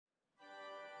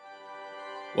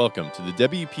Welcome to the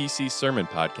WPC Sermon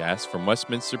Podcast from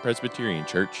Westminster Presbyterian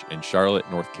Church in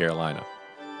Charlotte, North Carolina.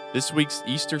 This week's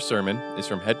Easter sermon is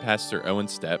from Head Pastor Owen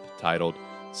Stepp, titled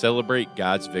Celebrate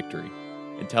God's Victory,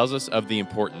 and tells us of the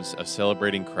importance of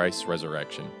celebrating Christ's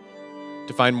resurrection.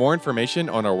 To find more information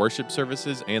on our worship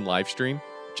services and live stream,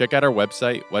 check out our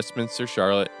website,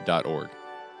 westminstercharlotte.org.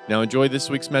 Now enjoy this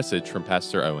week's message from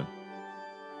Pastor Owen.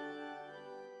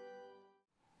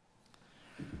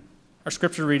 Our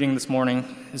scripture reading this morning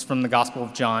is from the Gospel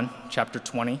of John, chapter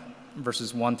 20,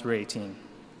 verses 1 through 18.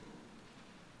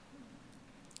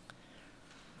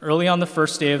 Early on the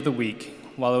first day of the week,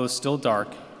 while it was still dark,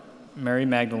 Mary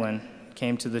Magdalene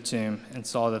came to the tomb and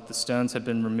saw that the stones had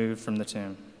been removed from the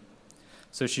tomb.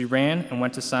 So she ran and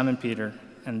went to Simon Peter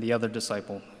and the other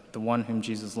disciple, the one whom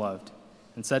Jesus loved,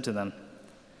 and said to them,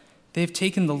 "They have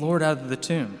taken the Lord out of the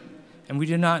tomb, and we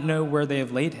do not know where they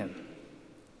have laid him."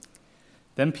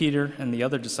 Then Peter and the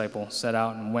other disciple set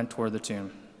out and went toward the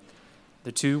tomb.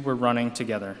 The two were running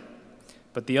together,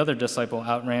 but the other disciple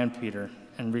outran Peter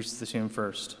and reached the tomb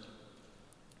first.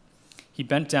 He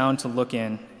bent down to look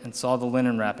in and saw the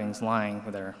linen wrappings lying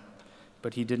there,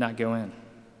 but he did not go in.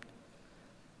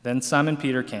 Then Simon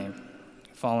Peter came,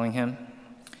 following him,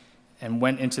 and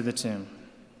went into the tomb.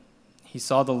 He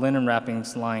saw the linen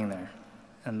wrappings lying there,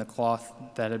 and the cloth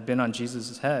that had been on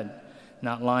Jesus' head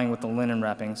not lying with the linen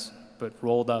wrappings, but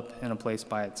rolled up in a place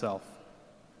by itself.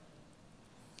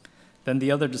 Then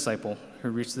the other disciple, who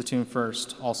reached the tomb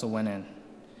first, also went in,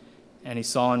 and he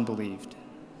saw and believed.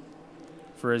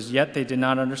 For as yet they did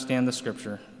not understand the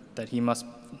scripture, that he must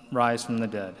rise from the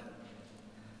dead.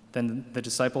 Then the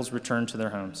disciples returned to their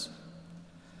homes.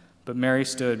 But Mary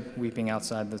stood weeping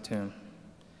outside the tomb.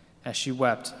 As she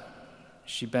wept,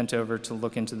 she bent over to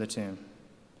look into the tomb,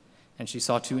 and she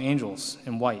saw two angels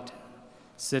in white,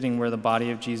 sitting where the body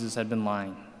of Jesus had been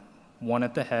lying, one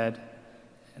at the head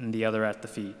and the other at the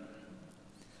feet.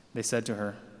 They said to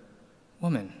her,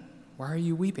 "Woman, why are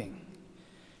you weeping?"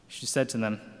 She said to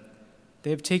them,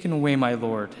 "They have taken away my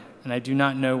Lord, and I do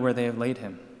not know where they have laid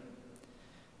him."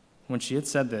 When she had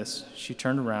said this, she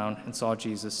turned around and saw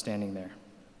Jesus standing there,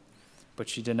 but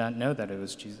she did not know that it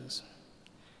was Jesus.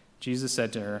 Jesus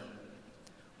said to her,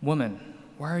 "Woman,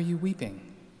 why are you weeping?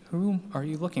 Whom are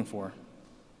you looking for?"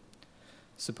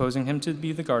 Supposing him to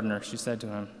be the gardener, she said to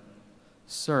him,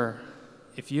 "Sir,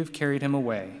 if you have carried him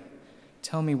away,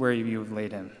 tell me where you have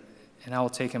laid him, and I will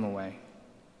take him away."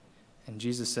 And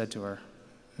Jesus said to her,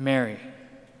 "Mary."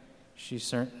 She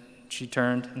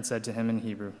turned and said to him in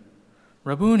Hebrew,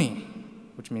 "Rabboni,"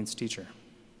 which means teacher.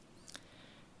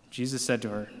 Jesus said to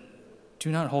her, "Do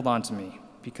not hold on to me,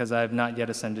 because I have not yet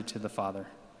ascended to the Father.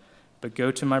 But go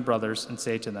to my brothers and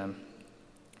say to them,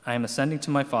 I am ascending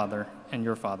to my Father and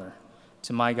your Father,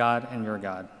 to my God and your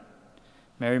God."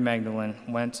 Mary Magdalene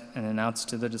went and announced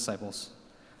to the disciples,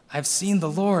 "I have seen the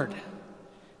Lord."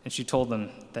 And she told them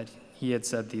that he had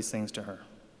said these things to her.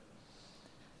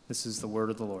 This is the word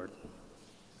of the Lord.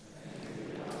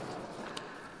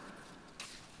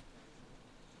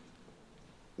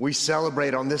 We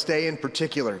celebrate on this day in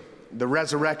particular the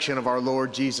resurrection of our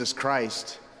Lord Jesus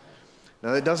Christ.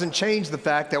 Now, that doesn't change the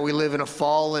fact that we live in a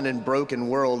fallen and broken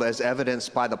world, as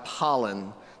evidenced by the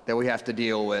pollen that we have to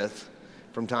deal with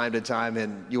from time to time,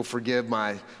 and you'll forgive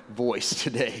my voice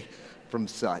today from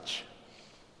such.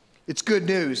 It's good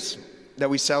news that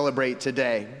we celebrate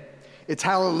today. It's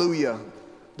hallelujah,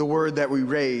 the word that we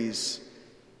raise.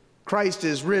 Christ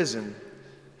is risen.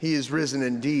 He is risen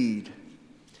indeed.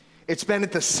 It's been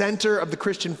at the center of the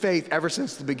Christian faith ever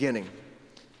since the beginning.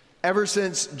 Ever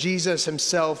since Jesus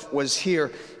himself was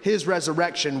here, his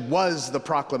resurrection was the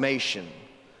proclamation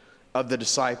of the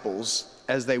disciples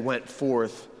as they went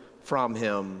forth from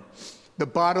him. The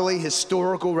bodily,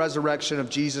 historical resurrection of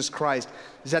Jesus Christ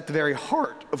is at the very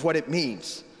heart of what it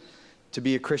means to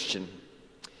be a Christian.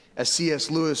 As C.S.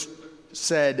 Lewis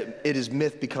said, it is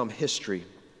myth become history.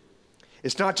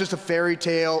 It's not just a fairy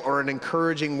tale or an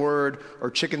encouraging word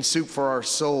or chicken soup for our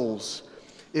souls.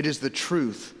 It is the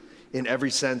truth in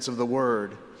every sense of the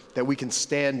word that we can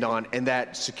stand on and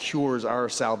that secures our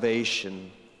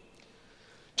salvation.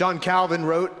 John Calvin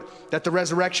wrote that the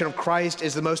resurrection of Christ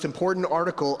is the most important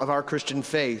article of our Christian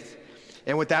faith,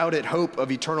 and without it, hope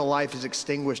of eternal life is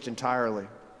extinguished entirely.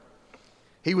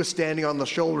 He was standing on the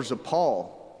shoulders of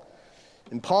Paul,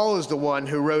 and Paul is the one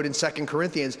who wrote in 2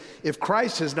 Corinthians, "If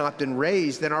Christ has not been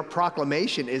raised, then our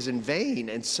proclamation is in vain,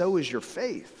 and so is your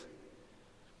faith."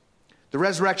 The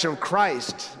resurrection of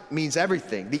Christ means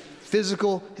everything, the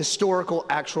physical, historical,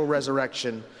 actual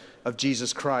resurrection of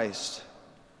Jesus Christ.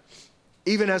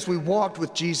 Even as we walked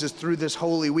with Jesus through this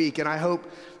Holy Week, and I hope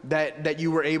that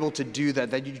you were able to do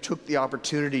that you took the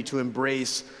opportunity to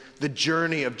embrace the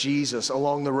journey of Jesus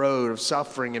along the road of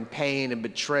suffering and pain and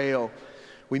betrayal.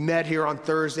 We met here on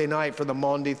Thursday night for the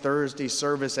Maundy Thursday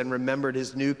service and remembered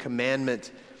his new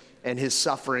commandment and his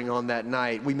suffering on that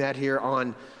night. We met here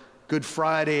on Good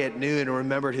Friday at noon and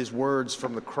remembered his words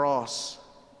from the cross.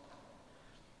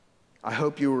 I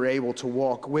hope you were able to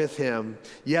walk with him.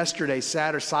 Yesterday,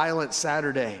 Silent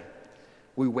Saturday,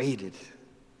 we waited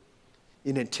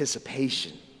in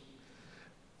anticipation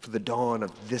for the dawn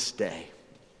of this day,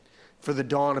 for the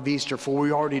dawn of Easter, for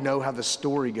we already know how the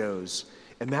story goes.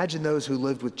 Imagine those who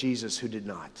lived with Jesus who did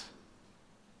not.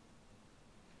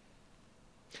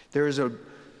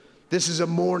 This is a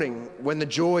morning when the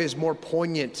joy is more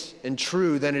poignant and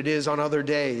true than it is on other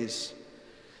days.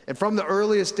 And from the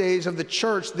earliest days of the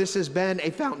church, this has been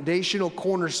a foundational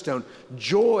cornerstone.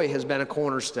 Joy has been a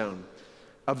cornerstone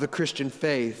of the Christian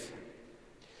faith.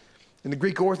 And the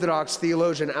Greek Orthodox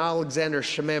theologian Alexander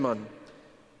Shememon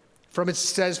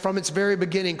says, from its very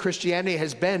beginning, Christianity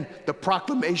has been the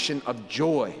proclamation of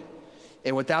joy.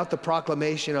 And without the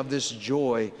proclamation of this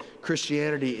joy,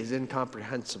 Christianity is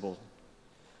incomprehensible.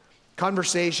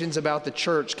 Conversations about the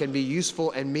church can be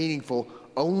useful and meaningful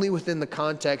only within the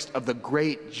context of the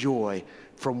great joy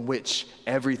from which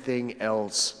everything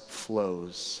else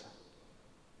flows.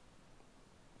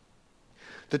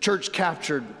 The church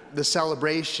captured the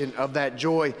celebration of that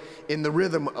joy in the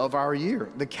rhythm of our year,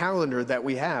 the calendar that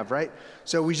we have, right?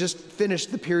 So we just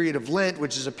finished the period of Lent,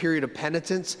 which is a period of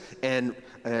penitence and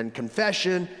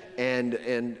confession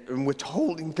and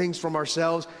withholding things from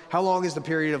ourselves. How long is the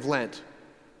period of Lent?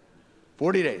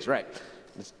 40 days, right.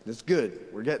 That's good.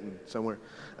 We're getting somewhere.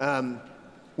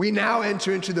 We now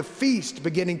enter into the feast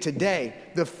beginning today,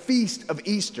 the feast of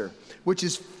Easter, which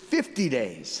is 50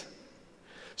 days.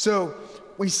 So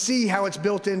we see how it's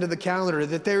built into the calendar,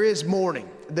 that there is mourning,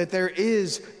 that there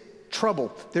is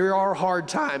trouble, there are hard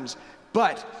times,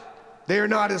 but they are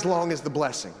not as long as the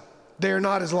blessing. They are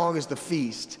not as long as the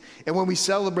feast. And when we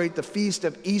celebrate the feast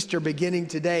of Easter beginning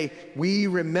today, we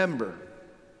remember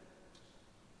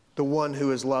the one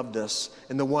who has loved us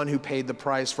and the one who paid the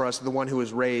price for us, and the one who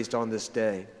was raised on this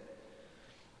day.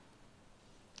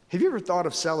 Have you ever thought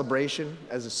of celebration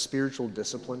as a spiritual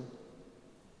discipline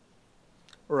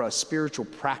or a spiritual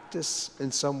practice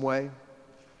in some way?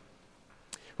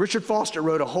 Richard Foster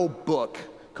wrote a whole book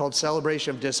called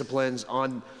Celebration of Disciplines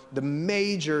on the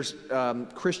major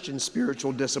Christian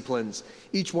spiritual disciplines.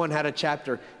 Each one had a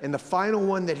chapter, and the final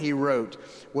one that he wrote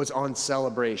was on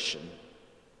celebration.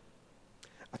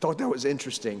 I thought that was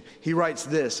interesting. He writes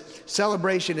this: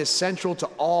 celebration is central to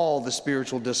all the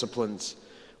spiritual disciplines.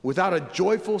 Without a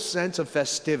joyful sense of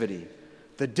festivity,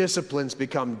 the disciplines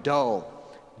become dull,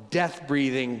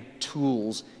 death-breathing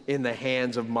tools in the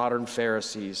hands of modern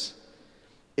Pharisees.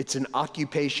 It's an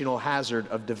occupational hazard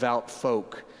of devout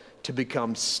folk to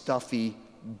become stuffy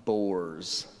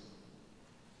bores.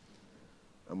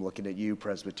 I'm looking at you,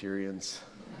 Presbyterians.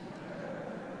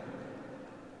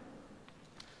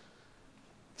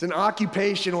 It's an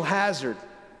occupational hazard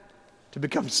to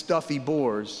become stuffy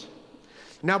bores.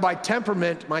 Now, by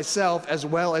temperament, myself, as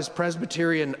well as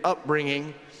Presbyterian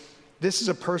upbringing, this is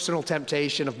a personal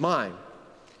temptation of mine.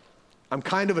 I'm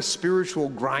kind of a spiritual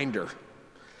grinder.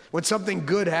 When something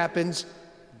good happens,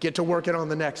 get to working on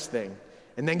the next thing,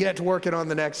 and then get to working on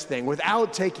the next thing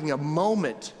without taking a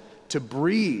moment to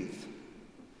breathe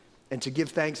and to give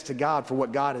thanks to God for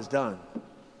what God has done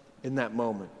in that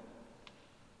moment.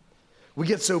 We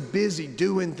get so busy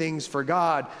doing things for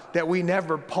God that we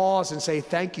never pause and say,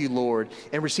 thank you, Lord,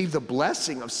 and receive the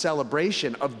blessing of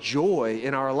celebration, of joy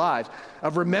in our lives,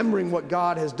 of remembering what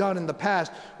God has done in the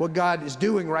past, what God is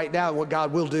doing right now, and what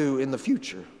God will do in the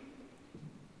future.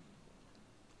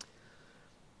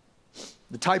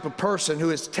 The type of person who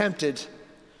is tempted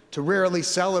to rarely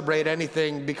celebrate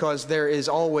anything because there is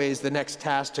always the next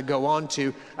task to go on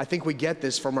to. I think we get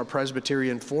this from our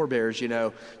Presbyterian forebears,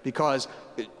 because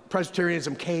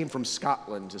Presbyterianism came from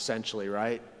Scotland, essentially,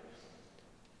 right?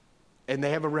 And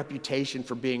they have a reputation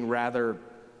for being rather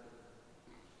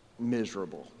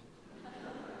miserable,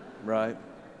 right?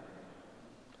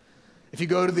 If you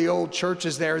go to the old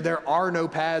churches there are no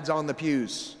pads on the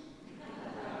pews.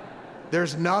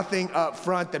 There's nothing up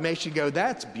front that makes you go,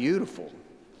 that's beautiful.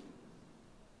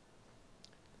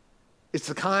 It's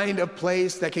the kind of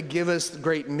place that could give us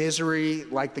great misery,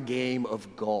 like the game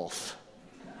of golf.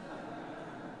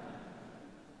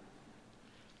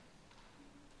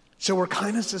 So we're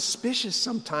kind of suspicious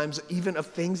sometimes even of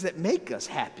things that make us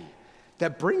happy,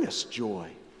 that bring us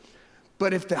joy.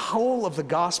 But if the whole of the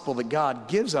gospel that God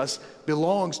gives us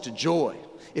belongs to joy,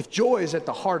 if joy is at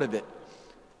the heart of it,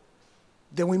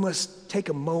 then we must take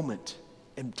a moment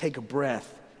and take a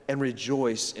breath and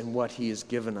rejoice in what he has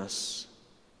given us.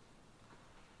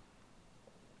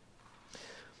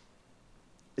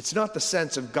 It's not the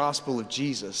sense of gospel of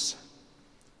Jesus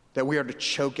that we are to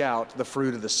choke out the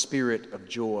fruit of the Spirit of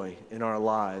joy in our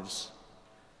lives.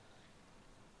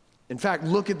 In fact,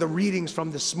 look at the readings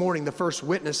from this morning, the first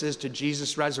witnesses to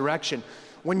Jesus' resurrection.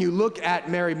 When you look at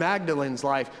Mary Magdalene's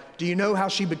life, do you know how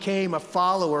she became a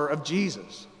follower of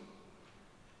Jesus?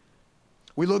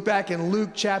 We look back in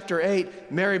Luke chapter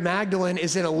 8, Mary Magdalene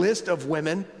is in a list of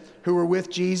women who were with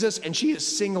Jesus, and she is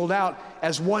singled out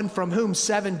as one from whom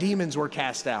 7 demons were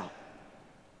cast out.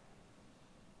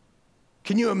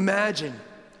 Can you imagine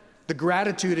the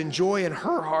gratitude and joy in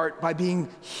her heart by being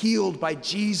healed by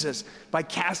Jesus, by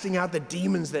casting out the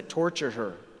demons that tortured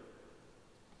her?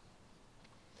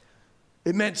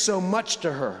 It meant so much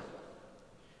to her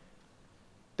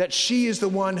that she is the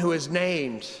one who is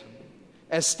named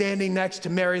as standing next to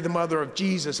Mary, the mother of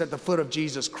Jesus, at the foot of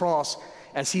Jesus' cross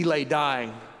as he lay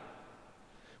dying.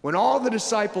 When all the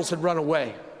disciples had run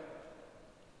away,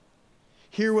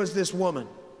 here was this woman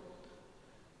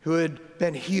who had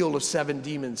been healed of 7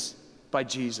 demons by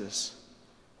Jesus.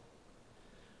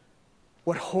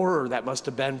 What horror that must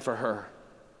have been for her,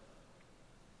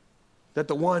 that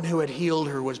the one who had healed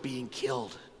her was being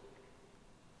killed.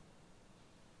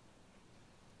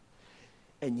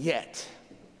 And yet,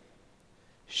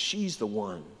 she's the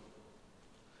one,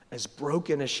 as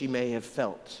broken as she may have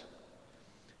felt,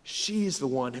 she's the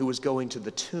one who was going to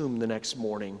the tomb the next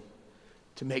morning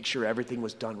to make sure everything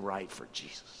was done right for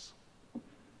Jesus.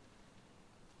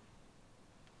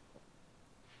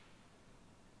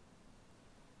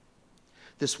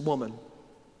 This woman,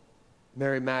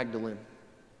 Mary Magdalene,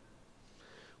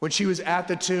 when she was at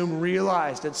the tomb,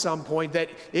 realized at some point that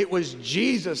it was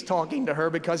Jesus talking to her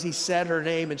because he said her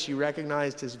name and she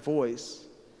recognized his voice.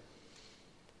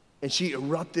 And she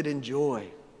erupted in joy.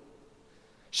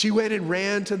 She went and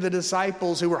ran to the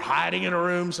disciples who were hiding in a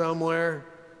room somewhere.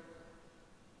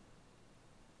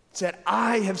 Said,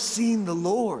 "I have seen the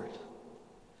Lord."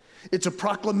 It's a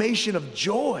proclamation of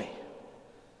joy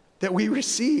that we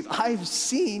receive. I've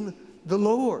seen the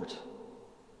Lord.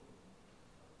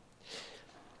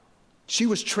 She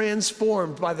was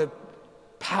transformed by the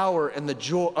power and the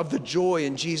joy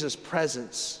in Jesus'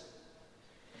 presence.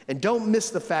 And don't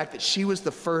miss the fact that she was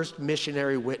the first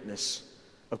missionary witness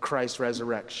of Christ's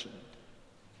resurrection.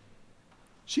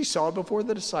 She saw it before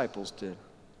the disciples did.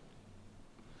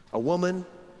 A woman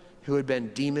who had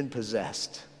been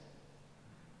demon-possessed.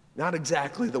 Not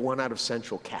exactly the one out of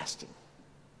central casting.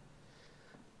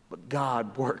 But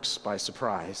God works by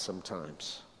surprise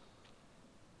sometimes.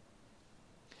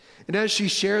 And as she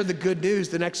shared the good news,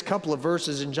 the next couple of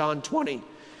verses in John 20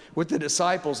 with the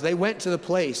disciples, they went to the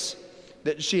place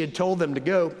that she had told them to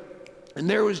go, and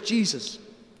there was Jesus.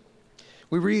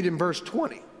 We read in verse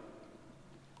 20.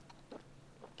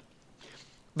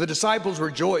 The disciples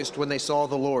rejoiced when they saw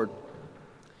the Lord.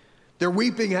 Their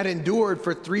weeping had endured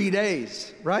for 3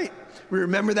 days, right? We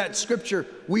remember that scripture,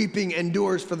 weeping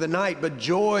endures for the night, but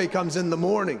joy comes in the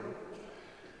morning.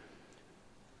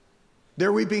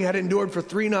 Their weeping had endured for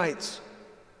 3 nights.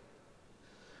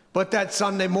 But that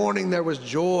Sunday morning there was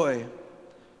joy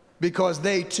because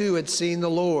they too had seen the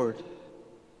Lord.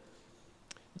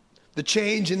 The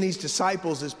change in these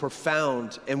disciples is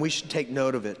profound, and we should take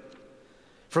note of it.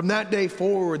 From that day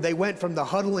forward, they went from the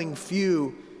huddling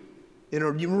few in a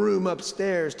room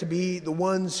upstairs to be the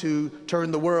ones who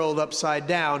turned the world upside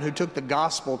down, who took the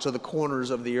gospel to the corners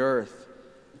of the earth.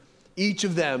 Each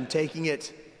of them taking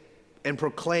it and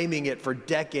proclaiming it for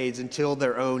decades until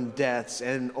their own deaths,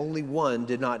 and only one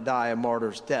did not die a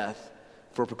martyr's death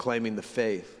for proclaiming the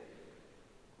faith.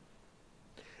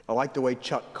 I like the way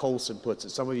Chuck Colson puts it.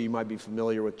 Some of you might be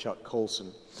familiar with Chuck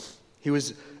Colson. He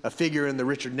was a figure in the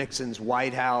Richard Nixon's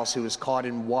White House who was caught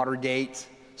in Watergate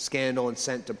scandal and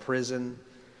sent to prison.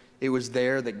 It was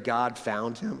there that God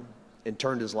found him and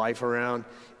turned his life around,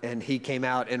 and he came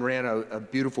out and ran a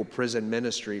beautiful prison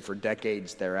ministry for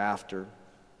decades thereafter.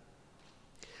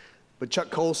 But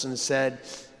Chuck Colson said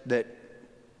that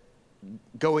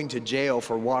going to jail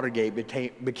for Watergate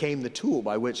became the tool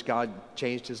by which God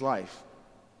changed his life.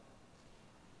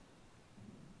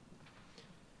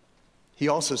 He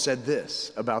also said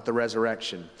this about the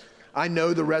resurrection: "I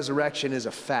know the resurrection is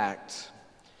a fact,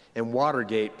 and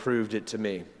Watergate proved it to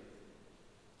me."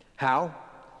 How?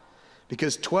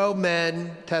 Because 12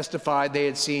 men testified they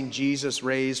had seen Jesus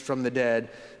raised from the dead.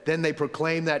 Then they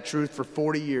proclaimed that truth for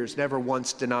 40 years, never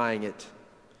once denying it.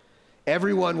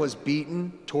 Everyone was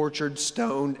beaten, tortured,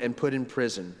 stoned, and put in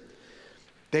prison.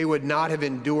 They would not have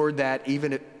endured that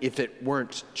even if it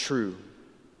weren't true.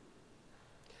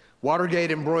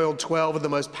 Watergate embroiled 12 of the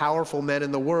most powerful men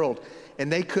in the world,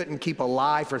 and they couldn't keep a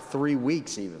lie for 3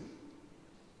 weeks even.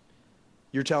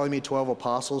 You're telling me 12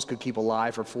 apostles could keep a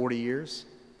lie for 40 years?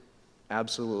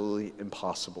 Absolutely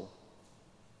impossible.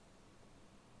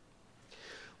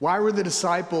 Why were the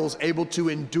disciples able to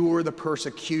endure the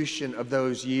persecution of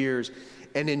those years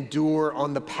and endure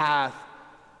on the path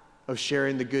of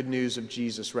sharing the good news of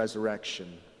Jesus'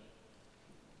 resurrection?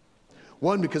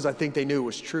 One, because I think they knew it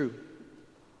was true.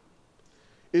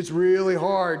 It's really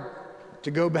hard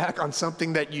to go back on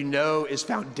something that you know is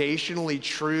foundationally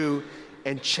true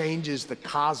and changes the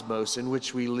cosmos in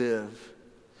which we live.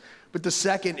 But the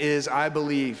second is, I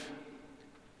believe,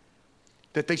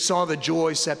 that they saw the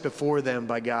joy set before them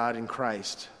by God in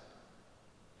Christ,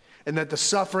 and that the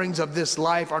sufferings of this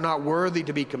life are not worthy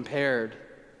to be compared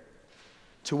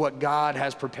to what God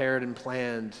has prepared and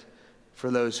planned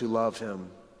for those who love him.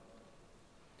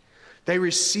 They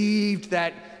received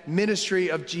that ministry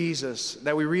of Jesus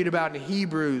that we read about in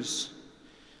Hebrews.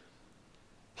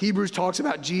 Hebrews talks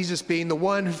about Jesus being the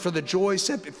one who, for the joy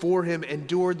set before him,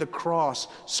 endured the cross,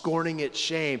 scorning its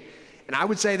shame. And I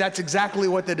would say that's exactly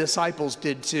what the disciples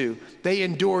did too. They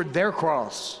endured their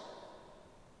cross,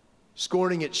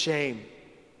 scorning its shame,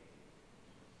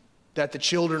 that the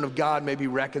children of God may be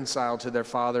reconciled to their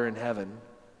Father in heaven.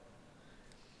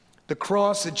 The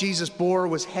cross that Jesus bore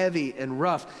was heavy and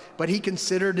rough, but he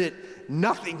considered it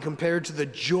nothing compared to the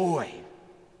joy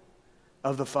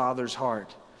of the Father's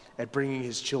heart at bringing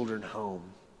his children home.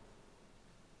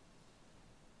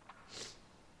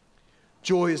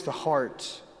 Joy is the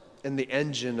heart and the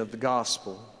engine of the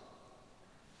gospel.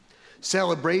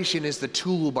 Celebration is the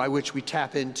tool by which we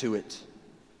tap into it.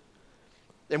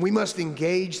 And we must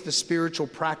engage the spiritual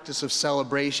practice of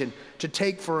celebration to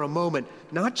take for a moment,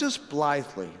 not just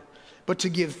blithely, but to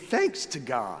give thanks to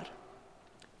God,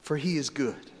 for he is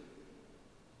good.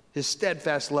 His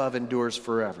steadfast love endures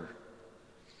forever.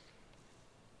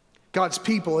 God's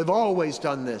people have always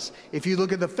done this. If you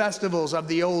look at the festivals of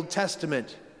the Old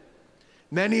Testament,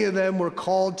 many of them were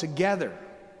called together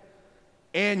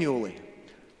annually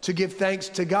to give thanks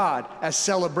to God as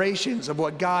celebrations of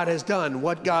what God has done,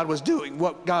 what God was doing,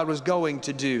 what God was going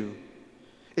to do.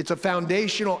 It's a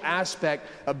foundational aspect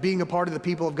of being a part of the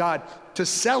people of God to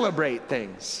celebrate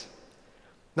things,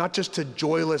 not just to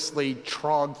joylessly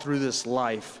trog through this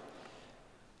life.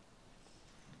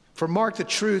 For mark the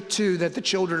truth, too, that the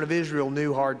children of Israel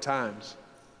knew hard times.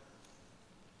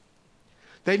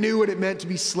 They knew what it meant to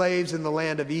be slaves in the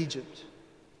land of Egypt.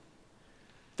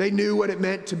 They knew what it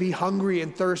meant to be hungry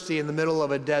and thirsty in the middle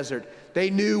of a desert. They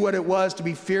knew what it was to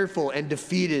be fearful and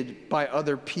defeated by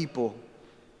other people.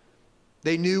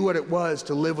 They knew what it was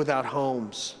to live without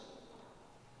homes.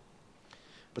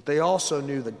 But they also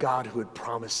knew the God who had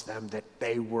promised them that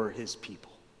they were his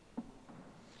people.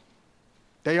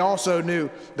 They also knew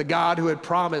the God who had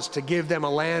promised to give them a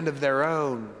land of their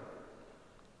own.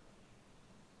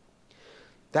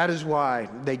 That is why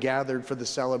they gathered for the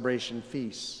celebration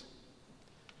feasts.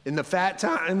 In the fat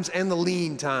times and the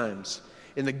lean times,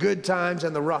 in the good times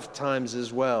and the rough times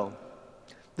as well.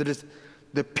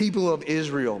 The people of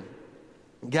Israel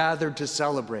gathered to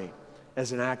celebrate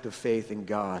as an act of faith in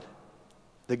God,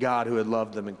 the God who had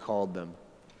loved them and called them.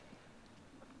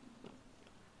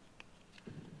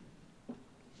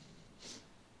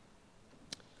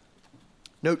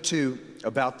 Note, too,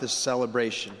 about this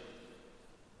celebration.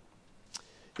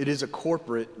 It is a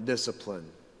corporate discipline.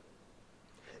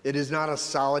 It is not a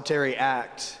solitary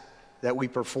act that we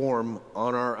perform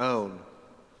on our own.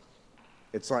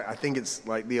 I think it's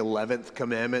like the 11th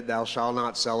commandment, thou shalt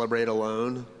not celebrate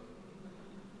alone.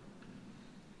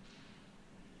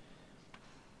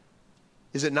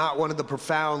 Is it not one of the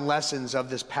profound lessons of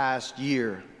this past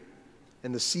year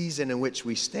and the season in which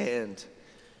we stand,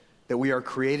 that we are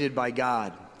created by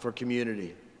God for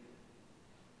community?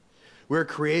 We're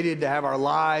created to have our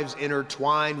lives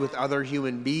intertwined with other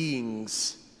human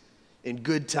beings in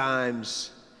good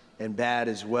times and bad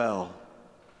as well.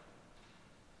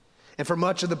 And for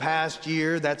much of the past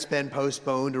year, that's been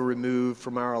postponed or removed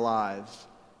from our lives.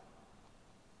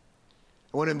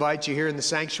 I want to invite you here in the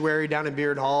sanctuary down in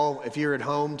Beard Hall, if you're at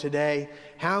home today,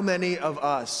 how many of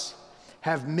us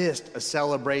have missed a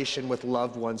celebration with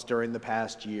loved ones during the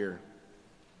past year?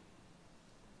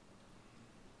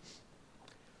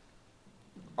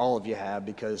 All of you have,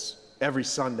 because every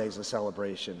Sunday is a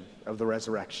celebration of the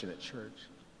resurrection at church.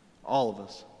 All of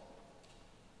us.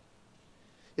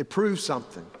 It proves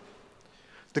something.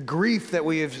 The grief that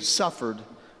we have suffered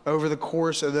over the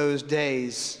course of those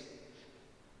days,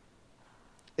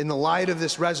 in the light of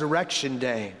this resurrection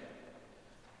day,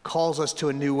 calls us to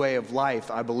a new way of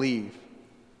life, I believe.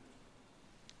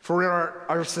 For in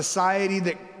our society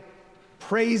that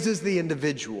praises the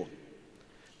individual,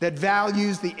 that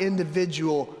values the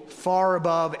individual far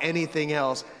above anything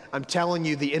else, I'm telling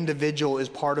you, the individual is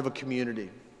part of a community.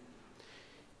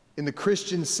 In the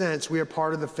Christian sense, we are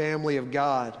part of the family of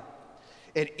God,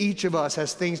 and each of us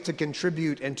has things to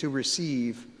contribute and to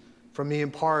receive from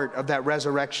being part of that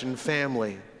resurrection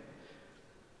family.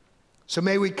 So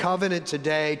may we covenant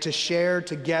today to share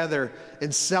together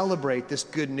and celebrate this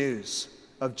good news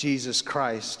of Jesus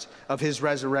Christ, of his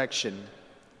resurrection.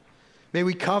 May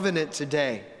we covenant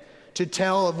today to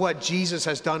tell of what Jesus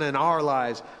has done in our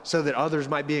lives so that others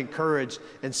might be encouraged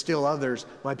and still others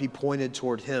might be pointed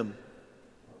toward him.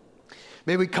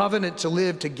 May we covenant to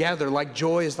live together like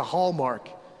joy is the hallmark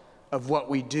of what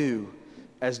we do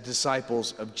as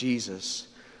disciples of Jesus,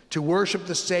 to worship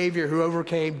the Savior who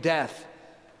overcame death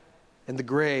and the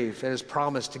grave and has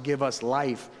promised to give us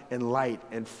life and light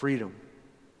and freedom.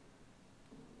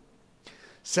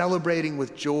 Celebrating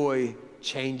with joy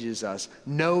changes us.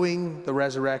 Knowing the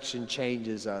resurrection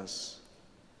changes us.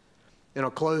 And I'll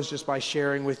close just by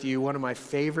sharing with you one of my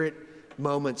favorite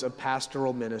moments of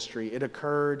pastoral ministry. It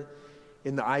occurred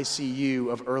in the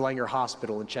ICU of Erlanger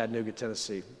Hospital in Chattanooga,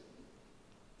 Tennessee.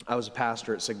 I was a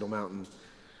pastor at Signal Mountain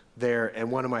there,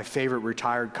 and one of my favorite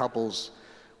retired couples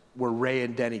were Ray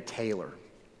and Denny Taylor.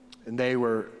 And they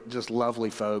were just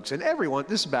lovely folks. And everyone,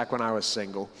 this is back when I was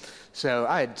single, so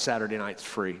I had Saturday nights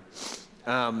free.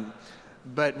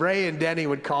 But Ray and Denny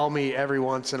would call me every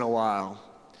once in a while,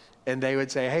 and they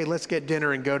would say, hey, let's get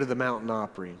dinner and go to the Mountain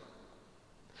Opry.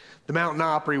 The Mountain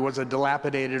Opry was a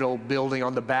dilapidated old building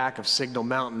on the back of Signal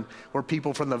Mountain where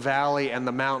people from the valley and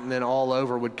the mountain and all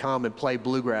over would come and play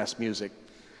bluegrass music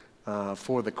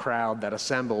for the crowd that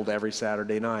assembled every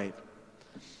Saturday night.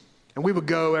 And we would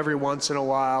go every once in a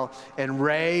while, and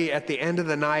Ray, at the end of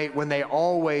the night, when they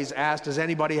always asked, does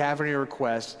anybody have any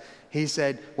requests? He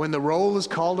said, when the roll is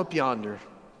called up yonder.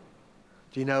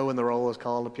 Do you know when the roll is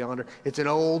called up yonder? It's an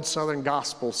old Southern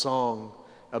gospel song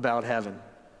about heaven.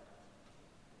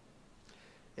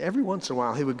 Every once in a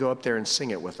while, he would go up there and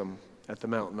sing it with them at the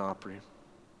Mountain Opry.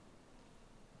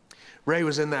 Ray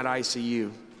was in that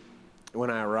ICU when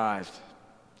I arrived,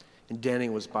 and Denny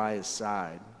was by his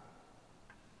side.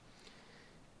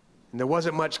 And there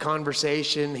wasn't much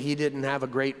conversation. He didn't have a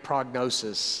great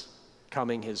prognosis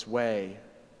coming his way.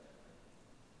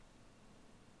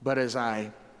 But as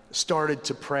I started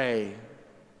to pray,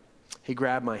 he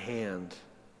grabbed my hand.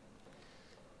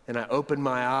 And I opened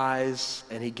my eyes,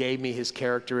 and he gave me his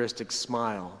characteristic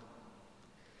smile.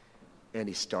 And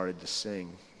he started to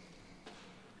sing.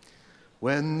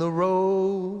 When the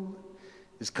roll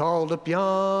is called up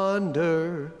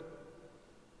yonder,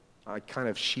 I kind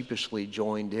of sheepishly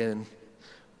joined in.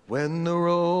 When the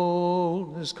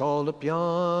roll is called up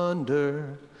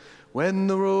yonder, when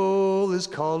the roll is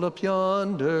called up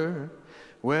yonder,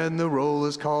 when the roll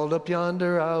is called up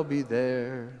yonder, I'll be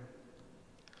there.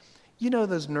 You know,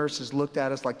 those nurses looked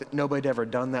at us like that nobody had ever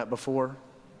done that before.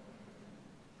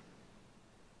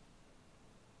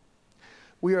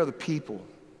 We are the people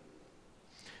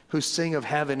who sing of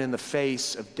heaven in the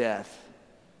face of death.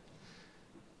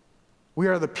 We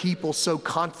are the people so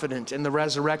confident in the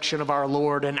resurrection of our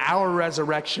Lord and our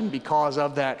resurrection because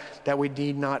of that we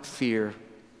need not fear.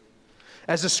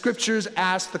 As the scriptures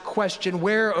ask the question,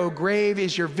 where, O grave,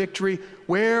 is your victory?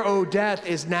 Where, O death,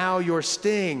 is now your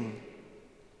sting?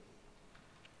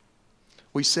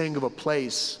 We sing of a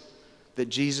place that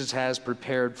Jesus has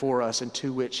prepared for us and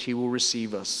to which he will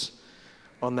receive us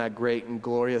on that great and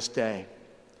glorious day.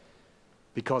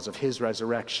 Because of his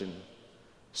resurrection,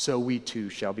 so we too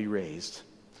shall be raised.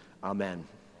 Amen.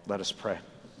 Let us pray.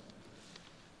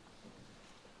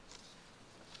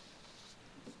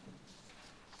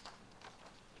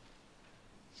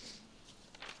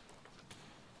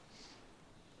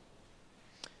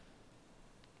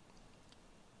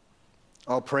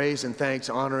 All praise and thanks,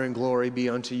 honor and glory be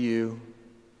unto you,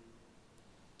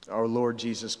 our Lord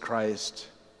Jesus Christ,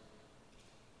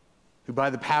 who by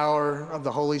the power of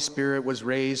the Holy Spirit was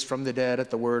raised from the dead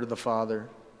at the word of the Father.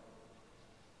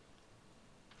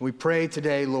 We pray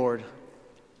today, Lord,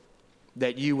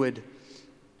 that you would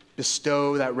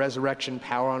bestow that resurrection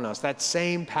power on us, that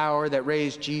same power that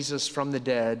raised Jesus from the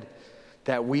dead,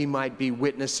 that we might be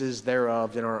witnesses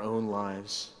thereof in our own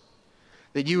lives.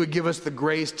 That you would give us the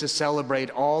grace to celebrate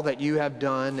all that you have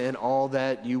done and all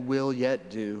that you will yet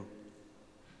do.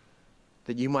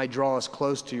 That you might draw us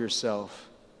close to yourself.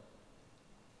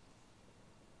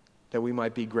 That we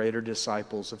might be greater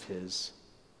disciples of his.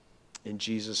 In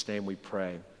Jesus' name we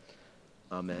pray.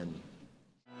 Amen.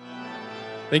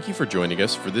 Thank you for joining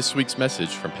us for this week's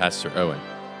message from Pastor Owen.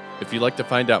 If you'd like to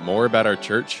find out more about our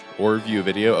church or view a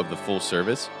video of the full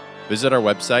service, visit our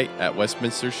website at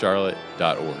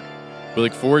westminstercharlotte.org. We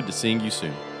look forward to seeing you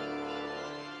soon.